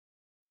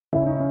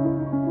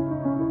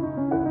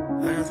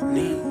some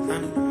needs, I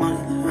need the money,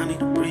 I need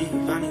to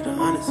breathe, I need the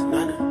honest and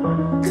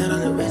honest. Tell a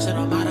little bitch that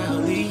I'm out of her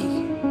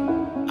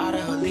league, out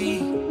of her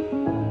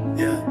league.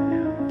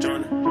 Yeah,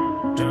 Joyner.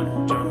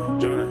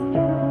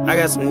 I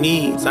got some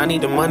needs, I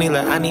need the money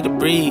like I need to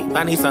breathe.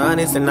 I need some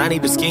honest and I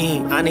need to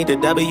scheme. I need the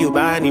W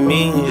by any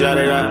means, yeah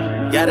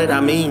that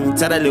I mean.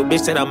 Tell that little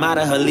bitch that I'm out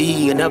of her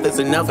league. Enough is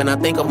enough and I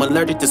think I'm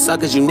allergic to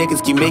suckers. You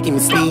niggas keep making me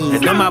sneeze.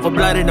 And I'm out for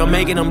blood and I'm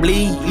making them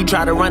bleed. You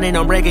try to run it,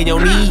 I'm breaking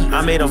your knee.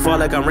 I made them fall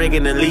like I'm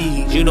raking the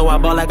leaves. You know I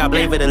ball like I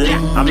play for the league.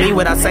 I mean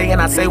what I say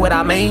and I say what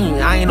I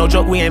mean. I ain't no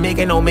joke, we ain't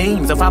making no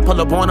memes. If I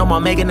pull up on them,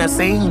 I'm making a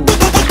scene.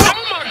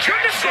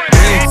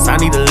 I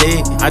need a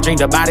lick, I drink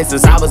the body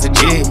since I was a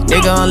kid.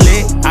 Nigga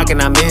unlit, how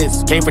can I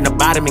miss? Came from the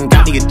bottom and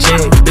got me a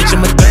check. Bitch,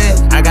 I'm a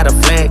threat, I got a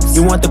flex.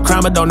 You want the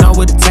crime but don't know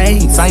what it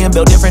takes. I am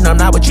built different, I'm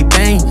not what you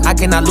think. I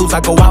cannot lose,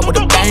 I go out with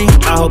a bang.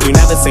 I hope you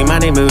never say my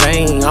name in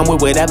vain. I'm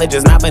with whatever,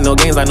 just not play no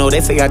games. I know they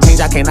say I change,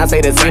 I cannot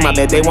say the same. I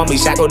bet they want me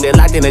shackled, they're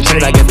locked in a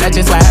chains. I guess that's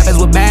just what happens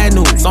with bad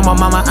news. On my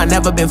mama, I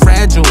never been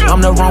fragile.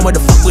 I'm the wrong with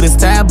the fuck with this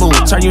taboo.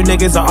 Turn you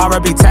niggas to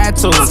R.I.P.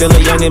 tattoos. Still a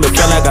young nigga,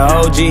 feel like a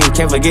OG.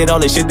 Can't forget all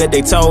the shit that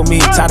they told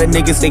me. Tired of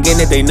niggas thinking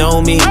that they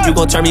know me. You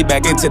gon' turn me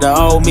back into the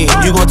old me.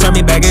 You gon' turn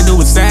me back into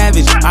a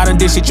savage. I done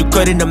did shit you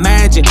couldn't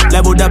imagine.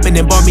 Leveled up and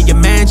then bought me a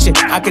mansion.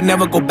 I can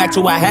never go back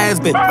to what has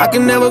been. I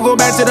can never go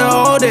back to the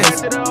old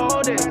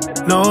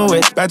days. No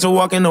way. Back to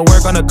walking to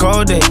work on a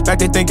cold day. Back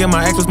to thinking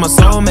my ex was my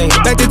soulmate.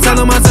 Back to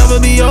telling myself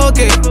it'll be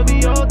okay.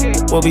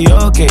 We'll be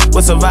okay.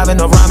 We're surviving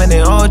no Ramen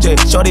and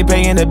OJ. Shorty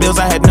paying the bills,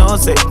 I had no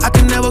say. I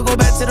can never go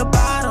back to the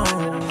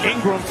bottom.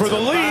 Ingram for the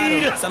lead.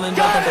 Selling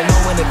drugs but they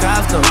know when the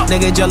cops come.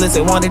 Nigga jealous,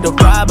 they wanted to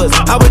rob us.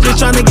 I was just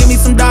trying to give me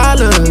some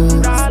dollars.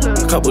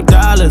 A couple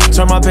dollars.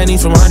 Turn my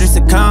pennies from hundreds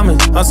to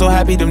commons. I'm so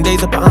happy them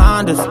days are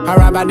behind us. I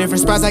ride by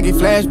different spots, I get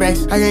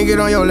flashbacks. I can't get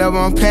on your level,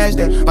 I'm past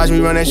that. Watch me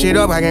run that shit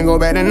up, I can't go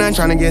back to none.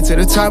 Trying to get to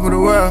the top of the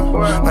world.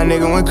 My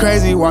nigga went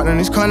crazy, walked in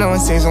this corner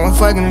and seen someone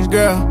fucking this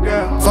girl.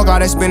 Fuck all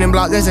that spinning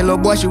blocks, that's that little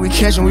boy shit we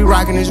catchin', we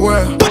rockin' this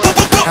world.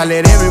 I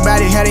let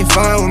everybody have their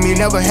fun with me.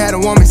 Never had a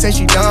woman say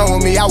she done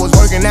with me. I was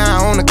working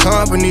out on the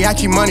company. I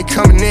keep money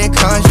coming in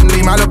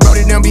constantly. My little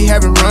brody done be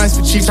having runs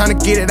for cheap. Trying to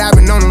get it, I've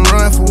been on the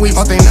run for weeks.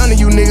 Don't think none of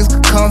you niggas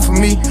could come for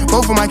me.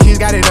 Both of my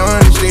kids got it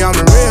honestly. I'm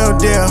the real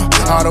deal.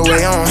 All the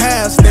way on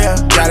half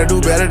step. Gotta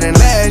do better than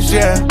last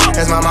year.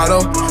 That's my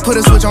motto. Put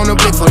a switch on the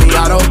blick for the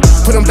auto.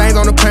 Put them things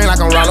on the plane like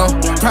I'm Rollo.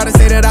 Proud to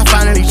say that I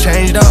finally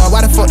changed up.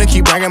 Why the fuck they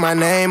keep bringing my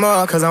name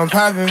up? Cause I'm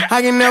poppin'.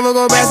 I can never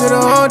go back to the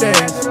old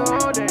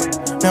days.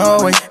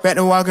 No way, back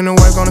to walking to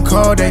work on a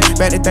cold day.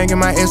 Back to thinking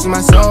my ex was my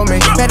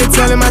soulmate. Back to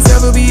telling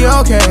myself it'll be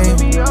okay.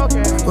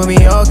 We'll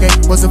be okay.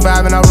 Was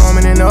surviving out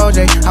Ramen and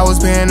OJ. I was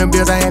paying the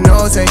bills, I had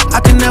no say. I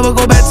can never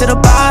go back to the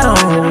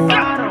bottom.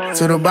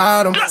 To the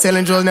bottom,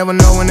 selling drugs, never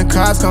know when the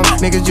cops come.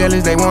 Niggas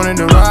jealous, they wanted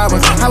to rob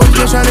us. I was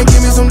just trying to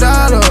give me some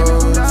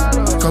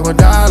dollars. Couple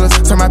dollars,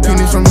 turn my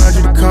pennies from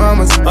 100 to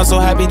commas. I'm so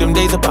happy them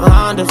days are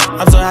behind us.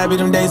 I'm so happy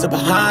them days are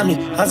behind me.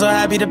 I'm so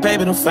happy the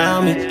paper done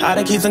found me. I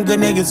done keep some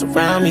good niggas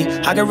around me.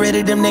 I get rid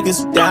of them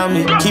niggas who down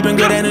me. Keeping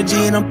good energy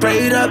and I'm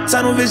prayed up.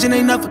 Tunnel vision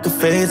ain't nothing could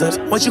phase us.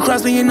 Once you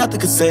cross me, ain't nothing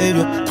could save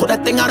you. Pull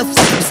that thing out of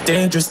fucking, it's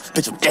dangerous.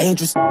 Bitch, I'm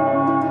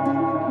dangerous.